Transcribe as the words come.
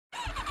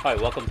Hi,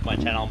 welcome to my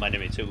channel. My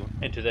name is Hugo,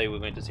 and today we're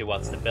going to see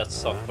what's the best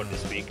stock for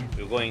this week.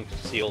 We're going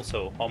to see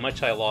also how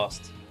much I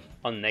lost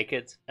on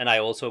Naked, and I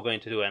also going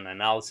to do an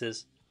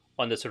analysis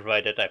on the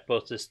survey that I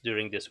posted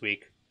during this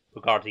week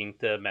regarding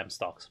the meme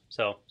stocks.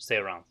 So stay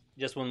around.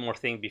 Just one more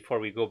thing before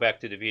we go back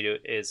to the video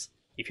is,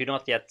 if you're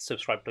not yet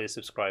subscribed, please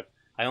subscribe.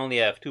 I only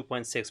have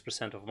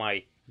 2.6% of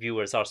my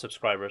viewers are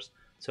subscribers,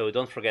 so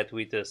don't forget to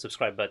hit the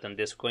subscribe button.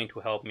 This is going to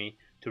help me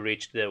to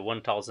reach the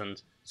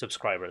 1000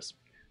 subscribers.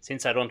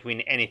 Since I don't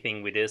win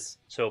anything with this,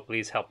 so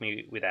please help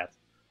me with that.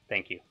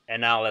 Thank you.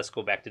 And now let's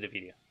go back to the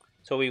video.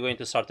 So we're going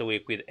to start the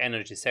week with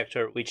energy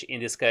sector, which in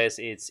this case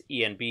it's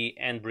ENB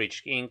and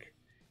Bridge Inc.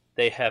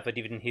 They have a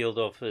dividend yield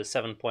of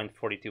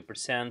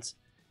 7.42%.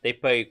 They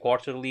pay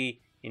quarterly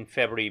in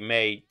February,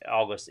 May,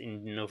 August,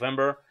 in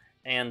November,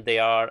 and they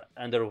are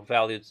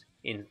undervalued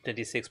in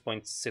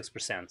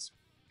 26.6%.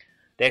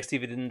 The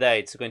ex-dividend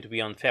date is going to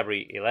be on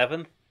February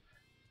 11th,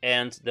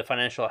 and the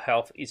financial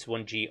health is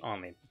 1G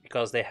only,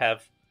 because they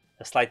have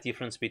a slight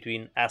difference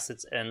between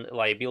assets and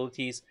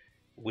liabilities,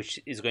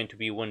 which is going to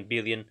be 1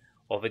 billion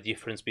of a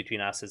difference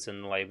between assets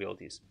and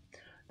liabilities.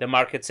 The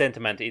market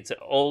sentiment, it's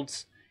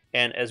old,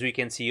 and as we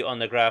can see on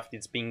the graph,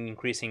 it's been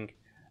increasing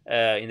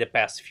in the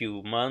past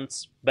few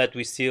months, but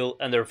we still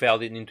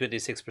undervalued in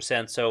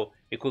 26%, so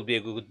it could be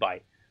a good buy.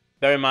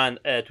 Bear in mind,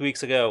 2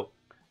 weeks ago,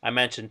 I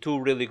mentioned two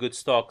really good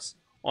stocks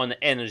on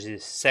the energy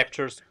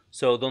sectors,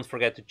 so don't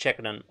forget to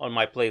check them on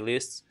my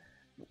playlists.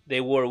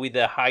 They were with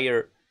a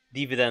higher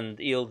dividend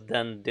yield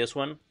than this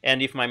one,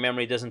 and if my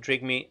memory doesn't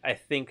trick me, I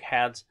think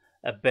had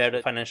a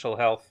better financial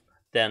health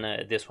than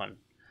this one.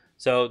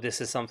 So this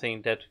is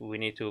something that we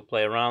need to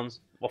play around.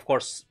 Of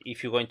course,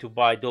 if you're going to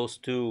buy those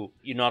two,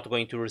 you're not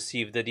going to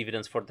receive the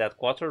dividends for that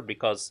quarter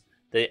because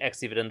the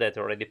ex-dividend date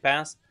already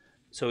passed.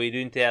 So you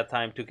didn't have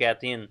time to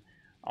get in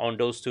on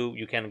those two,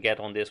 you can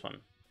get on this one.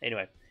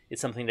 Anyway, it's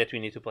something that we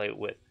need to play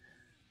with.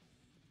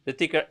 The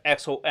ticker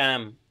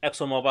XOM,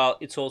 ExxonMobil,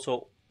 it's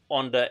also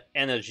on the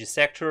energy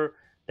sector.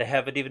 They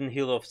have a dividend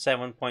yield of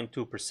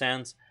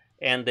 7.2%,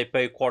 and they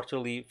pay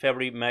quarterly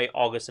February, May,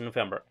 August, and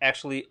November.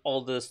 Actually,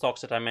 all the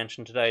stocks that I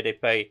mentioned today, they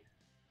pay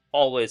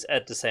always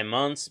at the same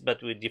months,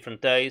 but with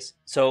different days.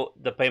 So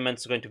the payment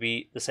is going to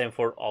be the same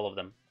for all of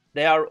them.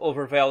 They are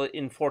overvalued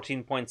in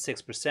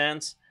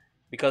 14.6%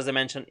 because they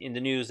mentioned in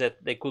the news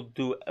that they could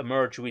do a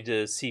merge with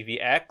the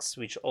CVX,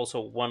 which also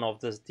one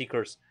of the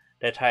tickers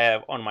that I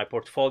have on my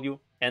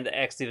portfolio, and the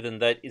ex-dividend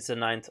date is the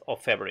 9th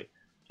of February.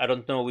 I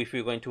don't know if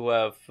we're going to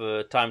have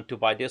time to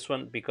buy this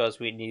one because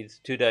we need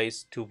 2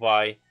 days to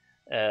buy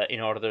in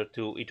order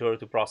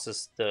to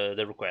process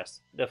the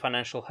request. The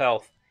financial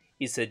health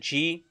is a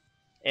G,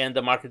 and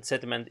the market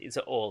sentiment is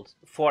a old.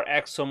 For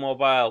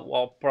ExxonMobil,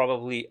 well,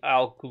 probably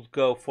I could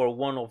go for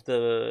one of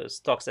the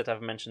stocks that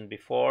I've mentioned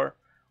before,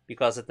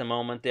 because at the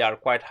moment they are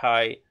quite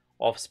high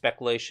of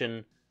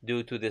speculation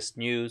due to this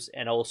news,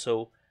 and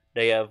also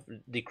they have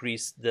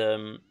decreased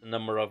the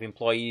number of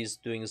employees,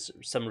 doing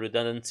some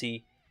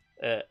redundancy,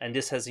 and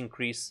this has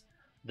increased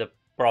the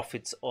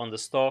profits on the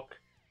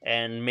stock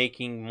and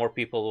making more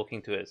people look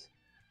into it.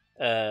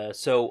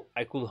 So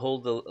I could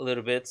hold a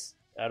little bit.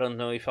 I don't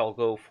know if I'll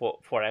go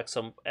for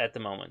Exxon at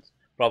the moment.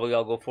 Probably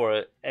I'll go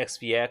for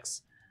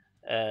XVX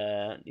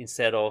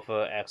instead of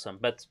Exxon,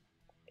 but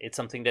it's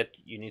something that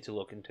you need to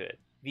look into it.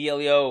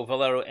 VLEO,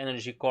 Valero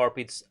Energy Corp,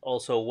 it's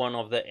also one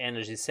of the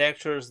energy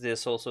sectors.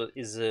 This also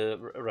is a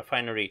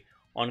refinery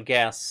on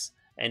gas,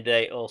 and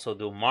they also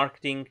do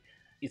marketing.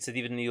 It's a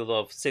dividend yield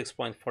of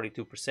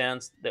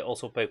 6.42%. They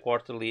also pay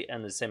quarterly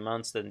and the same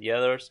months than the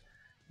others.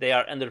 They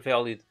are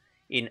undervalued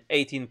in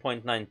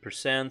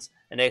 18.9%,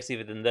 and the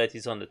ex-dividend date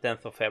is on the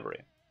 10th of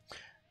February.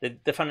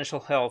 The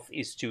financial health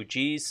is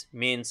 2Gs,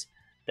 means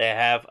they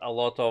have a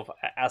lot of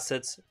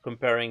assets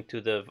comparing to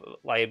the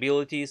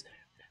liabilities,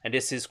 and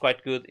this is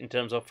quite good in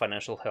terms of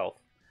financial health.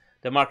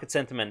 The market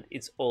sentiment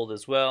is old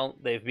as well.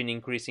 They've been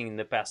increasing in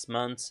the past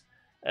months,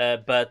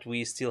 but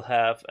we still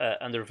have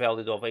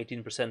undervalued of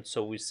 18%,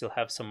 so we still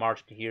have some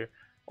margin here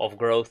of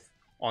growth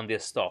on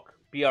this stock.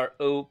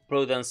 PRO,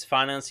 Prudence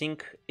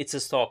Financing, it's a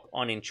stock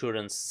on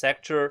insurance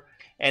sector,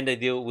 and they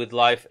deal with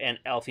life and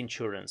health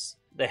insurance.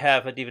 They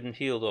have a dividend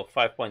yield of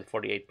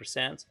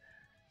 5.48%.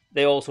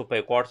 They also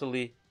pay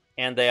quarterly,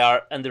 and they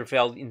are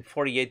undervalued in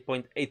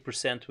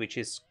 48.8%, which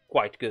is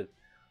quite good.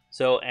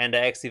 So, and the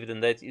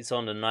ex-dividend date is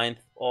on the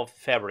 9th of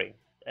February.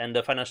 And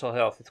the financial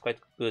health is quite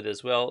good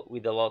as well,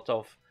 with a lot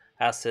of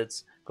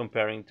assets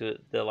comparing to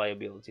the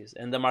liabilities.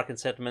 And the market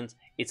sentiment,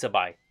 it's a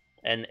buy.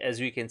 And as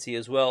we can see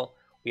as well,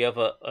 we have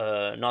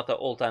a not an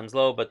all-time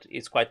low, but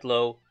it's quite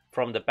low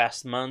from the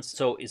past months.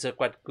 So it's a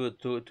quite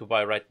good to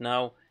buy right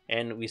now.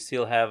 And we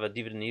still have a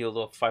dividend yield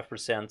of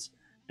 5%.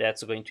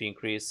 That's going to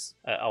increase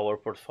our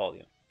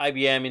portfolio.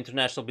 IBM,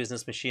 International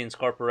Business Machines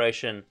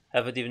Corporation,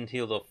 have a dividend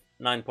yield of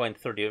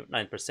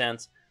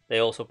 9.39%. They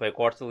also pay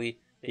quarterly.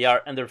 They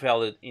are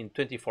undervalued in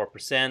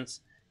 24%.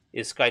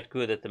 It's quite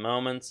good at the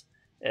moment,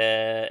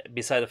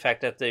 beside the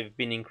fact that they've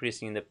been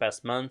increasing in the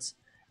past months,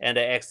 and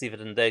the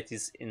ex-dividend date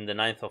is in the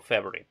 9th of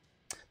February.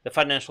 The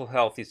financial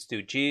health is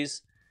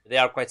 2Gs. They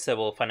are quite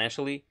stable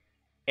financially,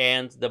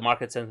 and the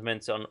market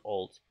sentiment is on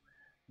hold.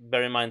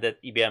 Bear in mind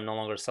that IBM no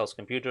longer sells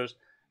computers.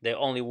 They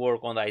only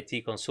work on the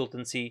IT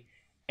consultancy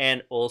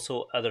and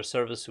also other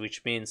services,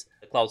 which means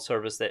the cloud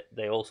service that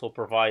they also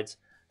provide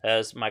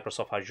as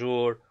Microsoft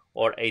Azure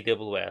or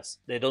AWS.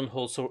 They don't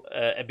hold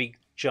a big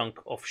chunk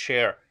of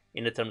share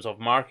in the terms of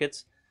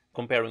markets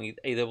comparing with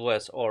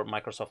AWS or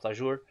Microsoft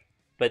Azure,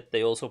 but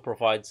they also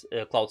provide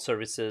cloud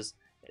services,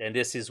 and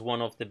this is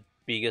one of the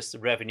biggest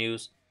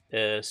revenues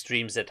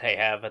streams that I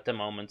have at the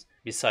moment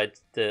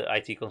besides the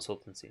IT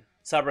consultancy.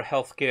 Cyber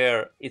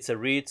healthcare, it's a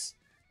REIT.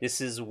 This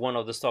is one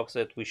of the stocks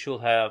that we should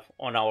have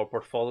on our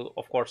portfolio.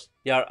 Of course,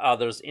 there are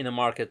others in the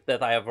market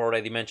that I have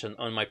already mentioned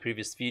on my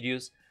previous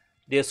videos.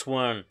 This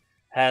one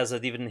has a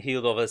dividend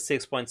yield of a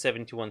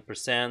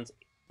 6.71%,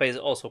 pays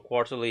also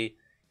quarterly.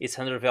 Its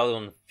 100 value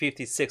on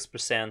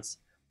 56%,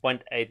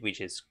 0.8,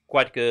 which is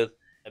quite good.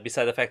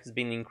 Besides the fact it's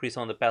been increased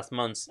on the past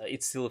months,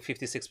 it's still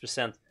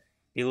 56%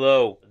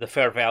 below the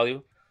fair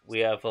value. We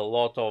have a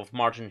lot of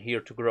margin here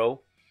to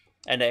grow.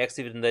 And the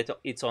ex-dividend date,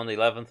 it's on the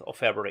 11th of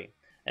February.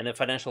 And the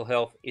financial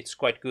health, it's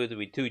quite good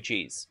with 2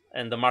 Gs.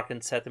 And the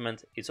market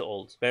sentiment is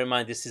old. Bear in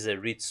mind, this is a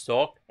REIT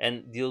stock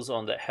and deals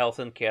on the health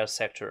and care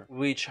sector,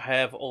 which I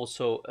have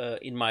also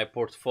in my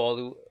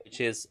portfolio,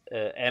 which is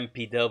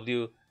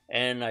MPW.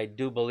 And I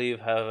do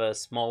believe have a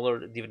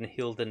smaller dividend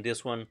yield than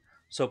this one.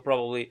 So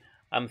probably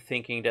I'm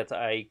thinking that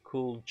I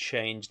could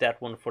change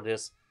that one for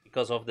this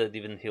because of the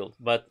dividend yield.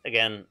 But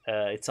again,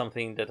 it's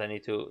something that I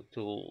need to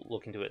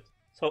look into it.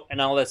 So, and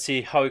now let's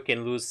see how you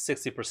can lose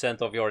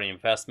 60% of your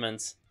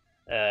investments,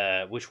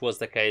 which was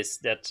the case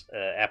that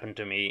happened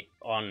to me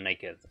on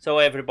Naked. So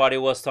everybody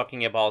was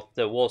talking about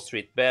the Wall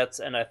Street bets,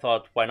 and I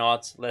thought, why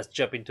not? Let's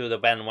jump into the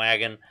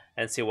bandwagon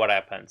and see what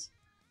happens.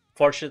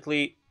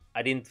 Fortunately,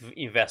 I didn't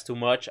invest too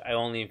much. I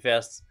only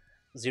invest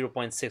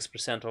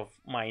 0.6% of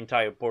my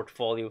entire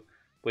portfolio,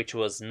 which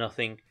was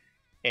nothing,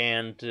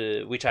 and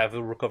which I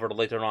will recover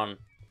later on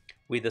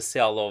with the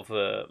sale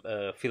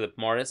of Philip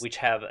Morris, which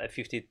have a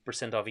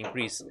 50% of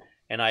increase,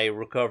 and I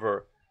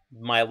recover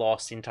my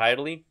loss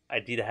entirely. I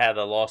did have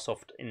a loss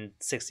of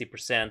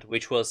 60%,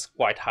 which was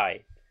quite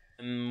high.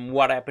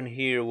 What happened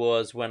here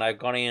was when I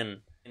got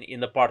in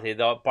the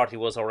party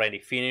was already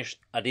finished.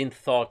 I didn't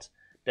thought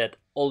that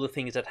all the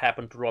things that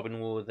happened to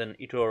Robinhood and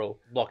eToro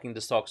blocking the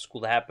stocks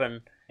could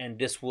happen, and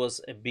this was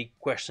a big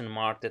question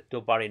mark that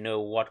nobody knew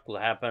what could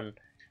happen.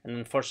 And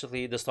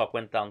unfortunately, the stock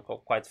went down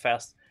quite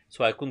fast,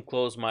 so I couldn't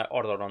close my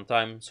order on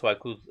time, so I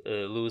could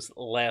lose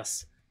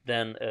less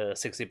than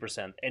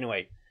 60%.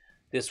 Anyway,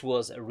 this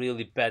was a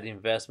really bad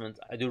investment.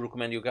 I do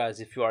recommend you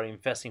guys, if you are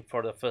investing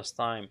for the first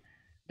time,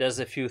 there's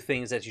a few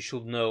things that you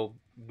should know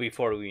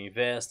before you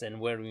invest, and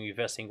when you're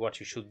investing, what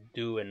you should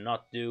do and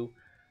not do.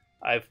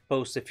 I've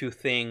posted a few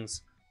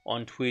things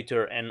on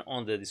Twitter and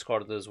on the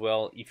Discord as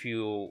well. If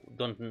you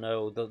don't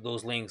know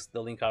those links,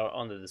 the link are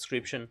on the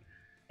description.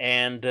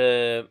 And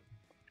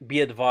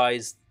be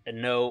advised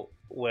and know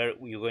where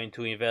you're going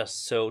to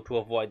invest, so to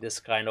avoid this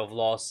kind of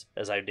loss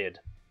as I did.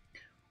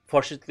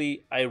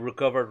 Fortunately, I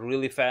recovered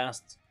really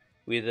fast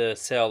with the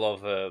sale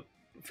of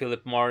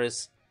Philip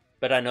Morris,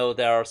 but I know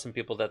there are some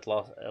people that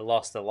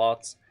lost a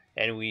lot,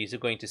 and we're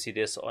going to see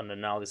this on the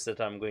analysis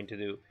that I'm going to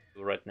do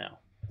right now.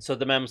 So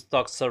the meme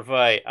stock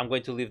survey, I'm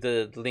going to leave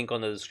the link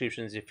on the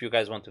descriptions if you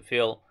guys want to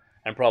fill,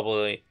 and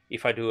probably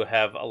if I do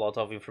have a lot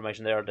of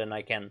information there, then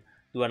I can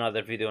do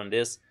another video on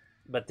this.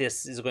 But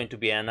this is going to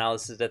be an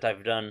analysis that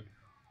I've done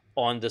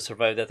on the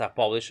survey that I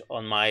published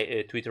on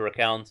my Twitter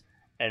account,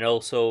 and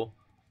also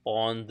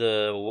on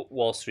the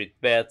Wall Street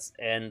bets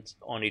and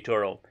on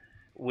eToro,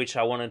 which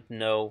I wanted to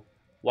know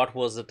what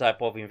was the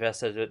type of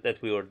investors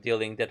that we were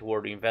dealing, that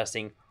were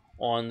investing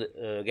on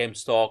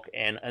GameStop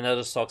and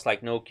other stocks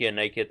like Nokia,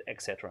 Naked,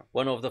 etc.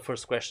 One of the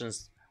first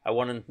questions I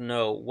wanted to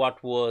know,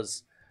 what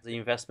was the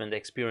investment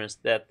experience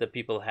that the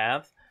people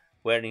have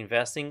when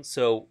investing.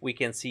 So we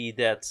can see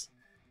that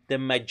the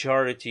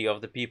majority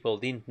of the people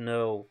didn't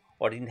know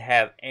or didn't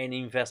have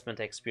any investment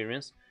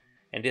experience,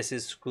 and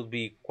this could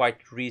be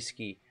quite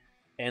risky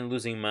and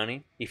losing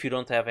money if you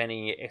don't have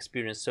any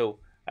experience. So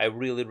I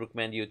really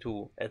recommend you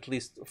to at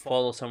least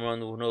follow someone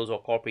who knows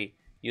or copy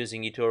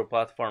using eToro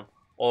platform,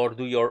 or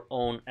do your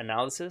own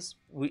analysis.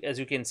 As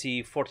you can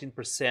see,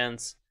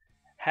 14%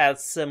 had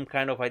some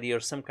kind of idea or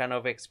some kind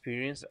of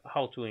experience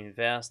how to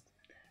invest,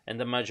 and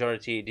the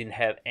majority didn't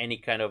have any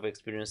kind of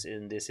experience,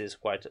 and this is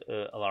quite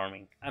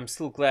alarming. I'm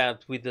still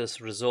glad with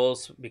these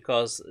results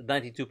because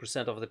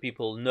 92% of the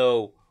people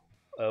know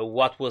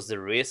what was the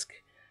risk,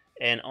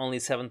 and only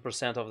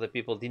 7% of the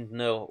people didn't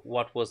know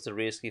what was the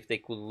risk if they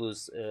could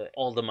lose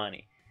all the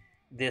money.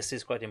 This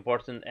is quite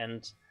important,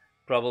 and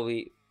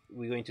probably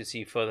we're going to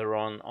see further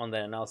on the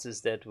analysis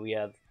that we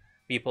have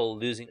people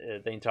losing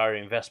the entire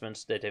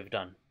investments that they've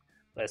done.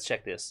 Let's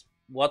check this.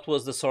 What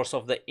was the source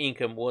of the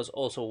income was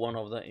also one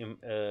of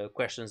the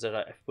questions that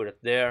I've put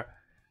up there,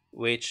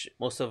 which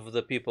most of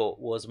the people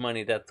was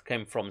money that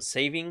came from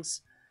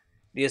savings.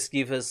 This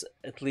gives us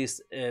at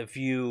least a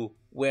view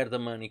where the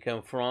money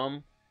came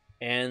from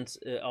and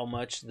how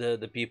much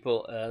the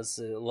people has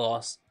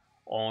lost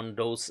on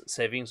those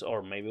savings,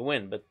 or maybe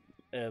win, but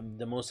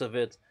the most of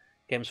it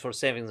comes for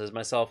savings, as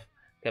myself,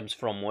 comes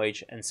from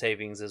wage and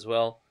savings as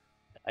well.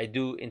 I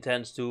do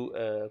intend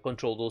to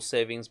control those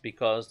savings,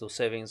 because those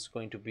savings are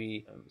going to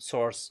be a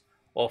source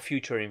of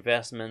future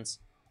investments,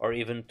 or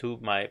even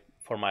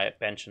for my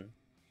pension.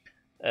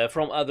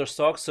 From other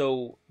stocks,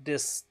 so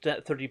this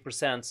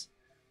 30%,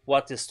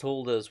 what this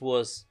told us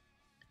was,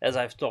 as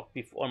I've talked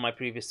before on my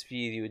previous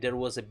video, there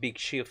was a big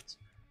shift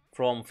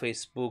from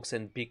Facebooks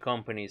and big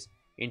companies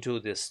into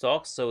the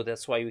stocks. So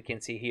that's why we can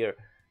see here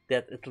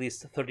that at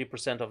least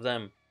 30% of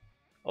them,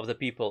 of the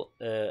people,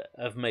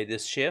 have made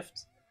this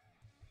shift,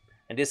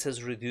 and this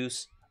has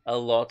reduced a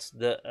lot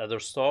the other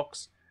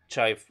stocks which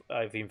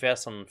I've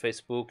invested on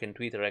Facebook and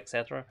Twitter,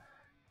 etc.,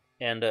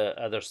 and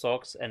other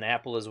stocks, and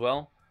Apple as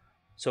well.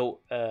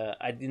 So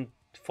I didn't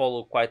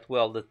follow quite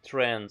well the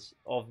trends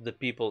of the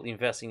people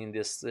investing in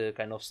this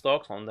kind of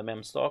stocks, on the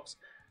meme stocks.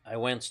 I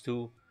went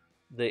to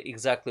the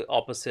exactly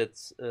opposite,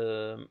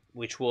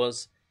 which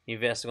was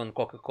investing on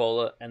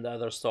Coca-Cola and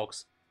other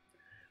stocks,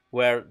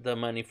 where the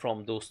money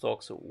from those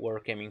stocks were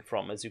coming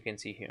from, as you can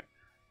see here.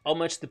 How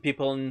much the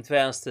people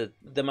invested,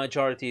 the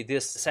majority,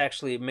 this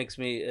actually makes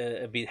me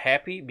a bit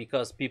happy,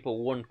 because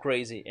people weren't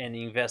crazy and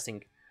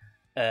investing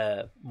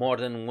more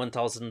than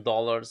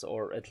 $1,000,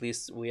 or at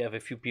least we have a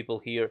few people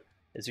here,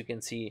 as you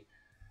can see,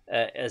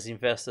 as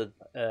invested,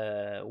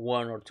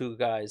 one or two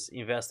guys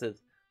invested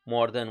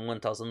more than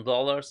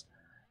 $1,000,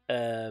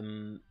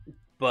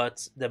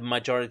 but the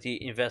majority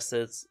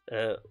invested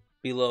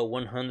below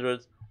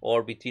 100,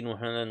 or between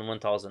 100 and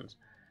 1,000.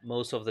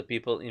 Most of the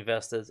people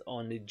invested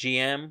on the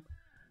GM,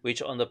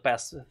 which on the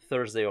past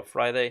Thursday or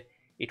Friday,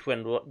 it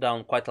went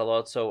down quite a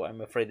lot, so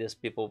I'm afraid these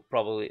people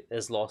probably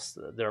has lost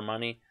their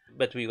money,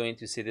 but we're going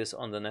to see this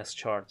on the next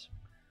chart.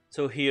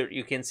 So here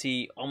you can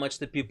see how much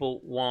the people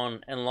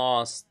won and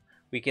lost.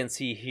 We can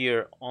see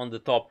here on the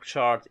top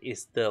chart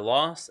is the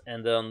loss,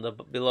 and on the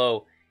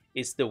below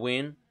is the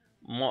win.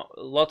 A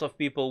lot of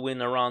people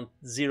win around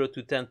 0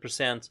 to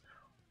 10%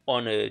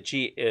 on a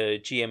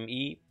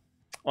GME,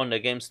 on the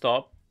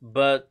GameStop,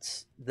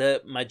 but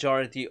the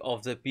majority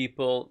of the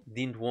people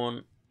didn't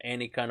win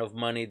any kind of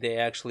money. They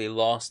actually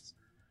lost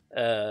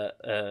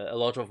a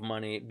lot of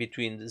money,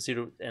 between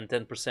 0 and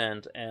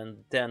 10%,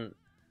 and 10%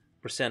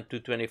 to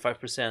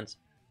 25%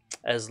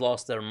 has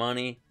lost their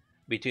money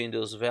between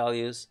those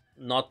values.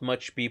 Not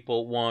much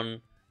people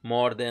won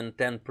more than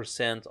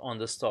 10% on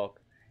the stock,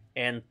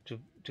 and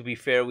to be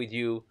fair with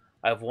you,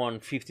 I've won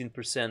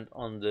 15%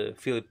 on the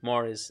Philip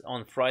Morris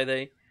on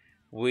Friday,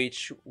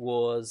 which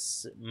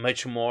was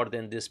much more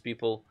than these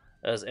people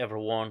has ever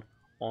won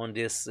on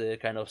this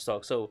kind of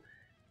stock. So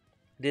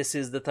this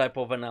is the type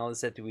of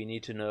analysis that we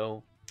need to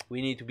know.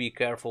 We need to be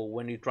careful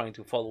when you're trying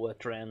to follow a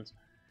trend,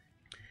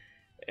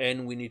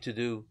 and we need to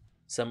do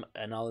some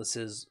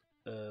analysis.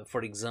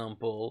 For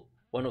example,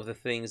 one of the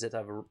things that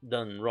I've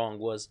done wrong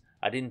was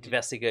I didn't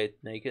investigate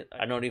Naked.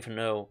 I don't even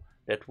know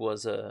that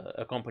was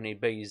a company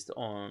based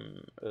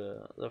on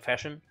the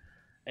fashion,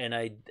 and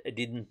I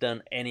didn't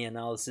done any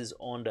analysis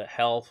on the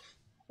health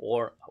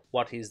or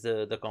what is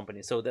the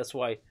company. So that's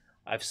why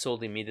I've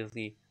sold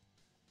immediately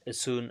as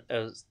soon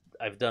as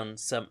I've done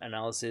some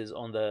analysis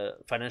on the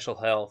financial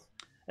health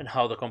and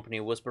how the company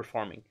was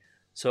performing.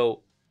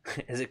 So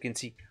as you can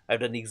see, I've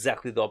done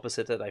exactly the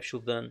opposite that I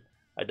should done.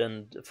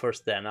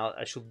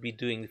 I should be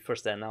doing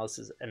first the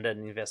analysis and then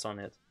invest on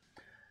it.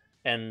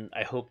 And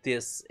I hope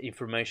this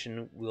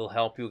information will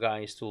help you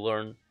guys to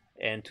learn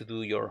and to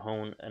do your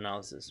own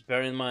analysis.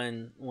 Bear in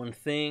mind one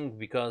thing,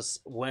 because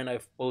when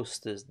I've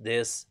posted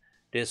this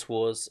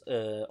was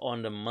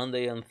on the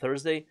Monday and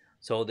Thursday,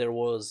 so there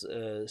was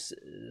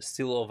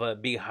still of a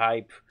big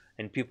hype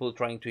and people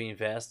trying to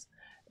invest,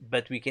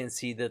 but we can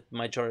see that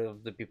majority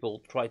of the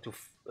people try to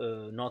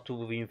not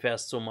to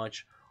invest so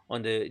much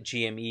on the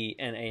GME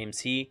and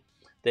AMC.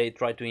 They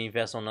try to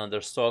invest on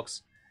other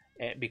stocks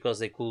because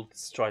they could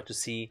try to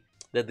see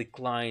the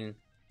decline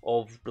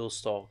of those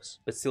stocks,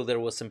 but still there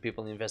was some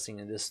people investing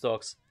in these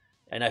stocks,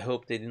 and I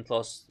hope they didn't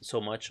lose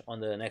so much on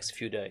the next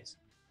few days.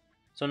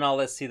 So now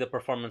let's see the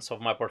performance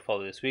of my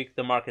portfolio this week.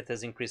 The market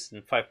has increased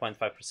in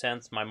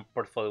 5.5%. My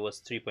portfolio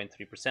was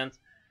 3.3%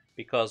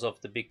 because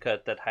of the big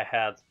cut that I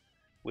had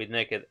with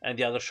Naked and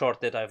the other short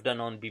that I've done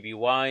on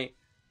BBY,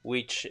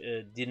 which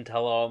didn't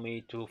allow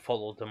me to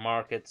follow the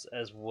markets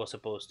as was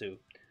supposed to.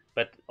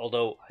 But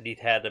although I did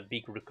had a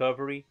big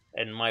recovery,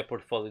 and my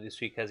portfolio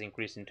this week has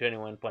increased in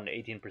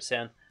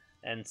 21.18%,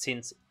 and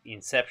since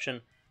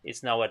inception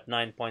it's now at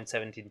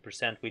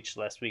 9.17%, which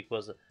last week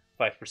was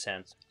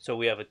 5%. So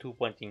we have a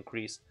 2-point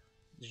increase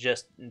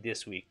just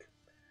this week.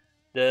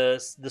 The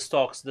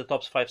stocks, the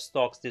top 5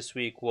 stocks this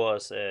week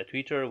was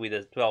Twitter with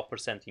a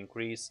 12%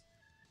 increase,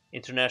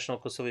 International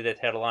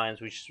Consolidated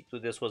Airlines, which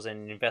this was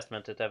an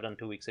investment that I've done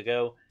 2 weeks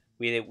ago.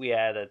 We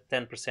had a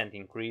 10%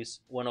 increase.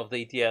 One of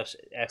the ETFs,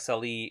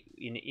 XLE,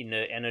 in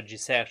the energy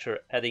sector,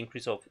 had an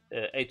increase of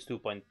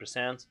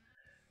 82%.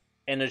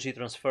 Energy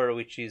Transfer,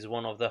 which is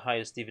one of the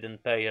highest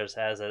dividend payers,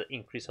 has an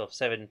increase of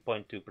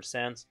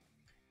 7.2%.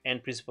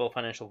 And Principal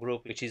Financial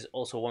Group, which is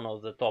also one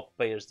of the top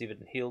payers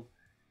dividend yield,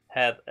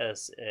 had a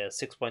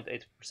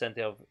 6.8%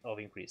 of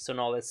increase. So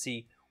now let's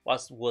see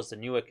what was the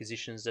new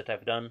acquisitions that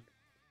I've done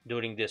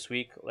during this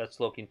week. Let's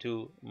look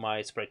into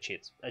my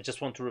spreadsheet. I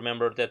just want to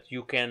remember that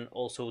you can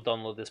also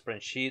download the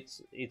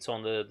spreadsheet. It's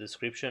on the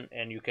description,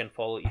 and you can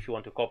follow if you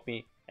want to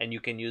copy, and you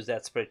can use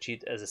that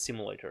spreadsheet as a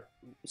simulator.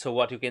 So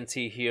what you can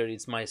see here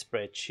is my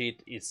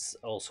spreadsheet. It's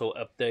also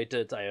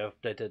updated. I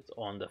updated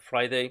on the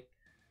Friday,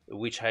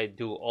 which I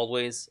do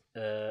always,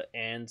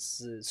 and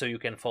so you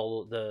can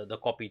follow the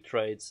copy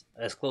trades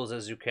as close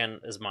as you can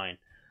as mine.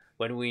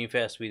 When we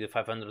invest with the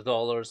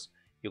 $500,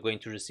 you're going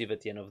to receive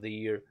at the end of the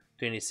year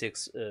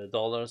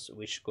 $26,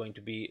 which is going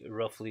to be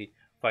roughly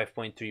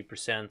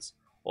 5.3%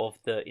 of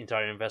the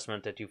entire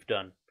investment that you've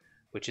done,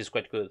 which is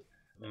quite good,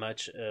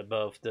 much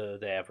above the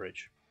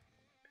average.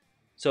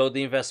 So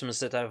the investments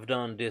that I've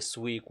done this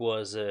week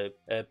was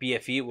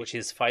PFE, which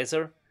is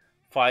Pfizer.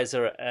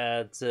 Pfizer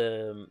at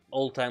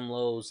all-time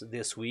lows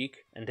this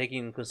week, and taking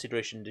into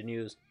consideration the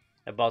news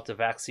about the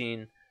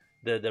vaccine,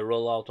 the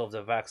rollout of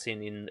the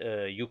vaccine in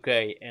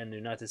UK and the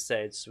United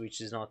States,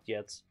 which is not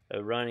yet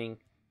running,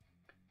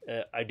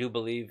 I do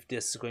believe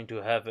this is going to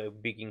have a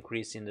big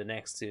increase in the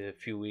next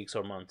few weeks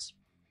or months.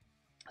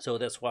 So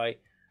that's why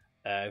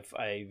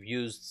I've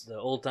used the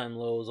all-time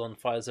lows on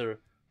Pfizer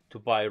to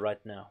buy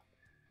right now.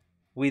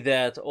 With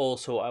that,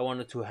 also I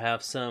wanted to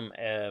have some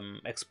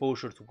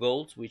exposure to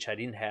gold, which I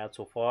didn't have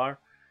so far,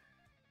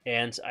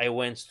 and I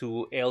went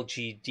to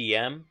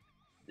LGDM,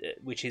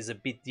 which is a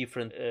bit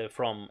different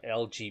from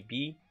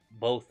LGB.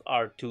 Both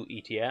are two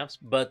ETFs,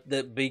 but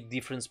the big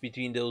difference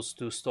between those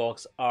two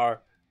stocks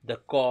are the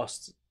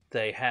costs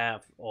they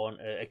have on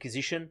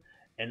acquisition,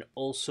 and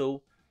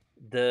also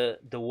the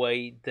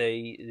way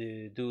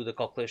they do the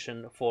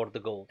calculation for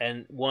the gold.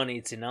 And one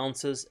it's in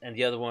ounces, and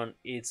the other one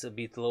it's a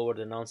bit lower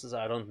than ounces.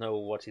 I don't know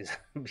what is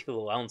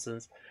below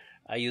ounces.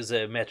 I use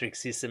a metric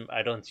system.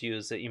 I don't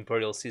use the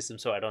imperial system,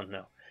 so I don't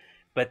know.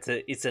 But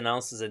it's in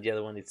ounces, and the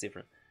other one it's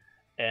different.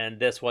 And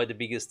that's why the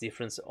biggest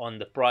difference on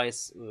the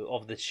price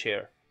of the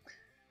share.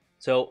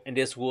 So, and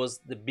this was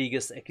the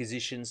biggest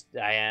acquisitions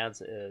I had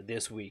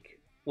this week.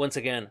 Once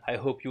again, I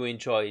hope you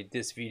enjoyed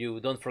this video.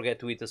 Don't forget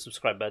to hit the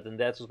subscribe button.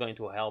 That is going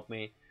to help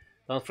me.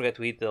 Don't forget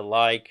to hit the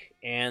like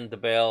and the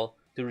bell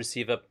to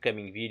receive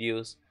upcoming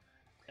videos.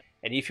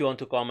 And if you want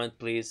to comment,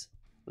 please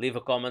leave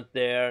a comment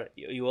there.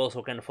 You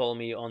also can follow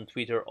me on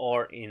Twitter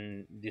or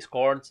in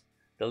Discord.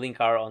 The links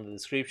are on the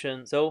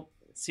description. So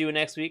see you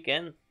next week,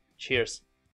 and cheers.